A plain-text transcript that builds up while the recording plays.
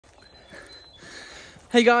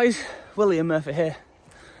Hey guys, William Murphy here.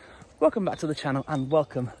 Welcome back to the channel and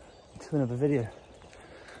welcome to another video.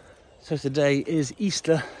 So today is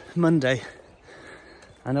Easter Monday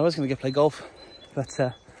and I was going to go play golf, but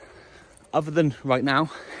other than right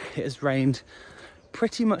now, it has rained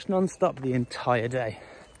pretty much non-stop the entire day.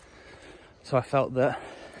 So I felt that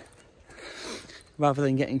rather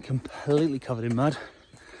than getting completely covered in mud,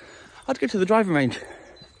 I'd go to the driving range.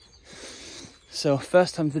 So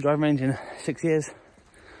first time to the driving range in 6 years.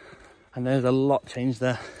 And there's a lot changed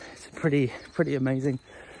there. It's pretty amazing,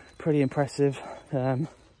 pretty impressive. The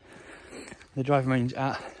driving range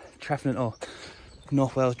at Treffnant, or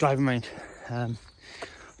North Wales driving range.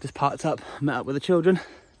 Just parked up, met up with the children.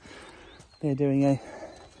 They're doing a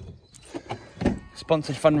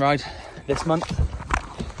sponsored fun ride this month.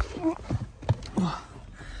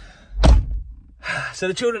 So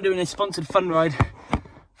the children are doing a sponsored fun ride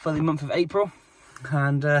for the month of April,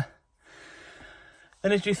 and they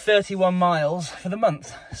need to do 31 miles for the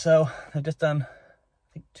month. So they've just done,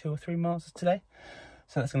 I think, 2 or 3 miles today.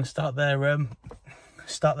 So that's going to start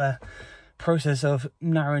their process of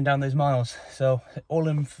narrowing down those miles. So all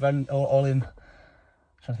in, I'm trying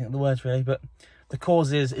to think of the words really, but the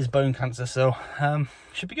cause is bone cancer. So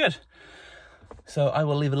should be good. So I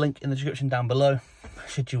will leave a link in the description down below,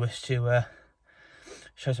 should you wish to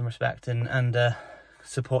show some respect and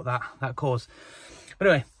support that cause. But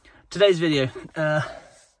anyway, today's video,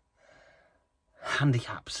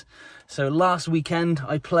 handicaps. So last weekend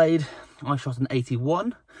I shot an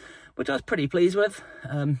 81, which I was pretty pleased with.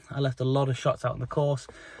 I left a lot of shots out on the course.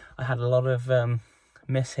 I had a lot of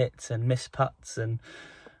miss hits and miss putts and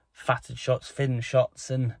fatted shots, thin shots,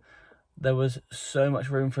 and there was so much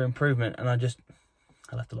room for improvement, and I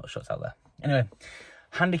left a lot of shots out there. Anyway,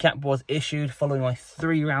 handicap was issued following my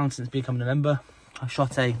 3 rounds since becoming a member. I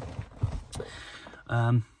shot a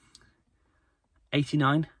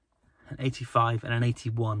 89, an 85 and an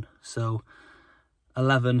 81, so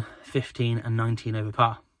 11, 15 and 19 over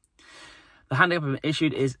par. The handicap I've been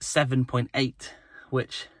issued is 7.8,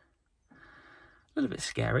 which a little bit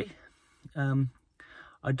scary.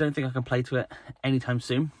 I don't think I can play to it anytime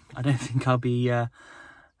soon. I don't think I'll be well,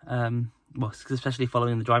 especially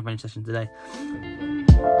following the drive range session today.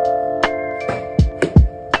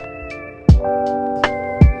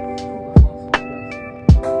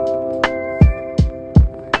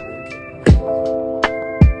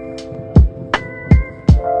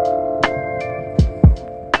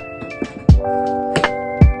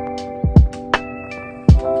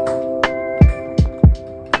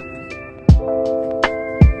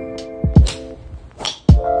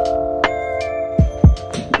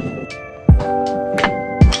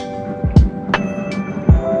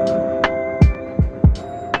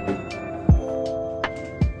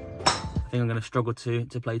 I'm going to struggle to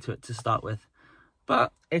play to it to start with,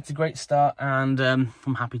 but it's a great start, and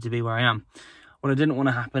I'm happy to be where I am. What I didn't want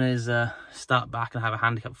to happen is start back and have a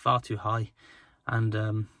handicap far too high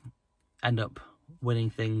and end up winning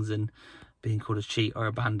things and being called a cheat or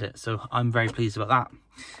a bandit. So I'm very pleased about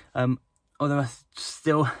that, although I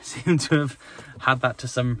still seem to have had that to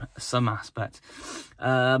some aspect.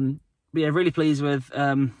 But yeah, really pleased with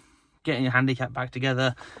getting a handicap back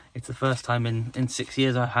together. It's the first time in 6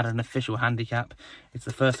 years I've had an official handicap. It's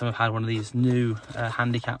the first time I've had one of these new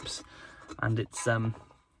handicaps, and it's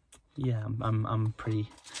yeah, I'm pretty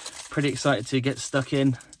excited to get stuck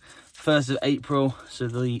in. 1st of April, so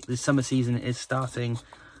the summer season is starting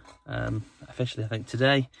officially, I think,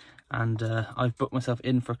 today, and I've booked myself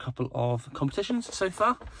in for a couple of competitions so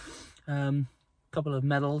far, couple of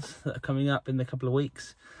medals that are coming up in a couple of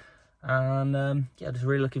weeks. And yeah, just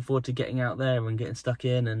really looking forward to getting out there and getting stuck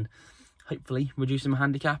in and hopefully reducing my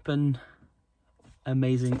handicap, and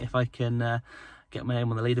amazing if I can get my name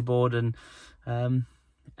on the leaderboard and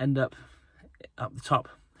end up the top.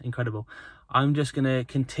 Incredible. I'm just going to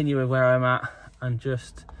continue with where I'm at and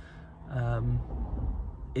just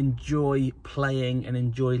enjoy playing and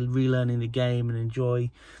enjoy relearning the game and enjoy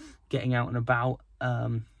getting out and about.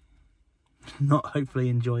 Not hopefully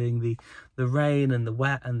enjoying the rain and the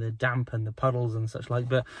wet and the damp and the puddles and such like,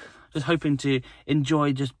 but just hoping to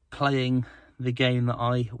enjoy just playing the game that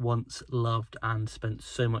I once loved and spent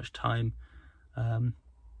so much time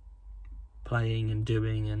playing and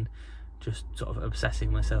doing and just sort of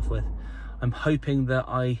obsessing myself with. I'm hoping that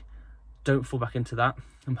I don't fall back into that.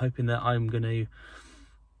 I'm hoping that I'm going to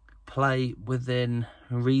play within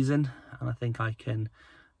reason, and I think I can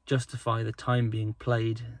justify the time being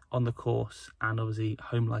played on the course and obviously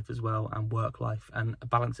home life as well and work life, and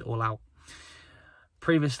balance it all out.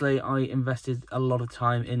 Previously I invested a lot of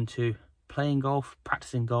time into playing golf,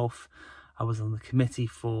 practicing golf. I was on the committee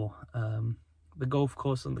for the golf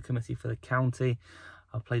course on the committee for the county.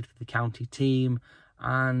 I played for the county team,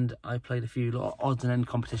 and I played a few little odds and end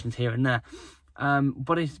competitions here and there.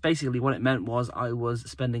 But it's basically what it meant was I was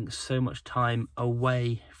spending so much time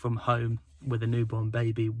away from home with a newborn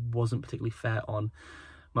baby. Wasn't particularly fair on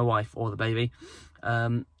my wife or the baby.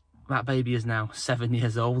 That baby is now 7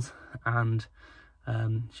 years old, and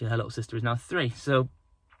her little sister is now 3. So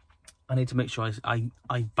I need to make sure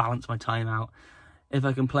I balance my time out. If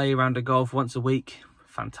I can play a round of golf once a week,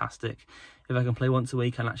 fantastic. If I can play once a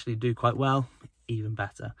week and actually do quite well, even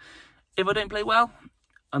better. If I don't play well,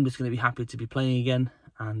 I'm just going to be happy to be playing again,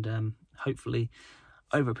 and hopefully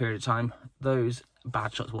over a period of time those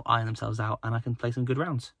bad shots will iron themselves out and I can play some good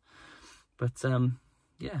rounds. But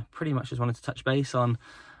yeah, pretty much just wanted to touch base on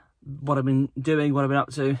what I've been doing, what I've been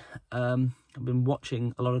up to. I've been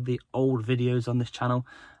watching a lot of the old videos on this channel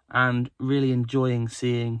and really enjoying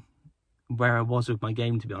seeing where I was with my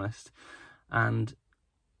game, to be honest. And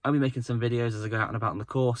I'll be making some videos as I go out and about on the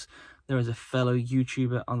course. There is a fellow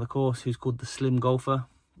YouTuber on the course who's called the Slim Golfer.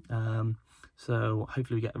 So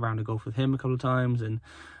hopefully we get a round of golf with him a couple of times and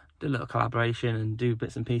do a little collaboration and do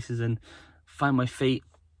bits and pieces and find my feet,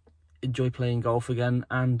 enjoy playing golf again,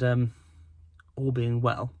 and all being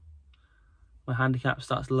well, my handicap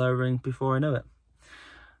starts lowering before I know it.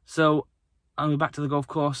 So I'll be back to the golf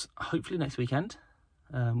course hopefully next weekend.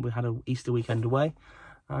 We had an Easter weekend away,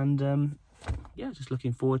 and yeah, just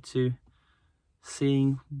looking forward to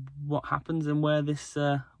seeing what happens and where this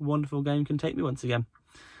wonderful game can take me once again.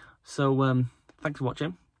 So thanks for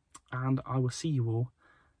watching, and I will see you all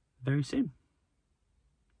very soon.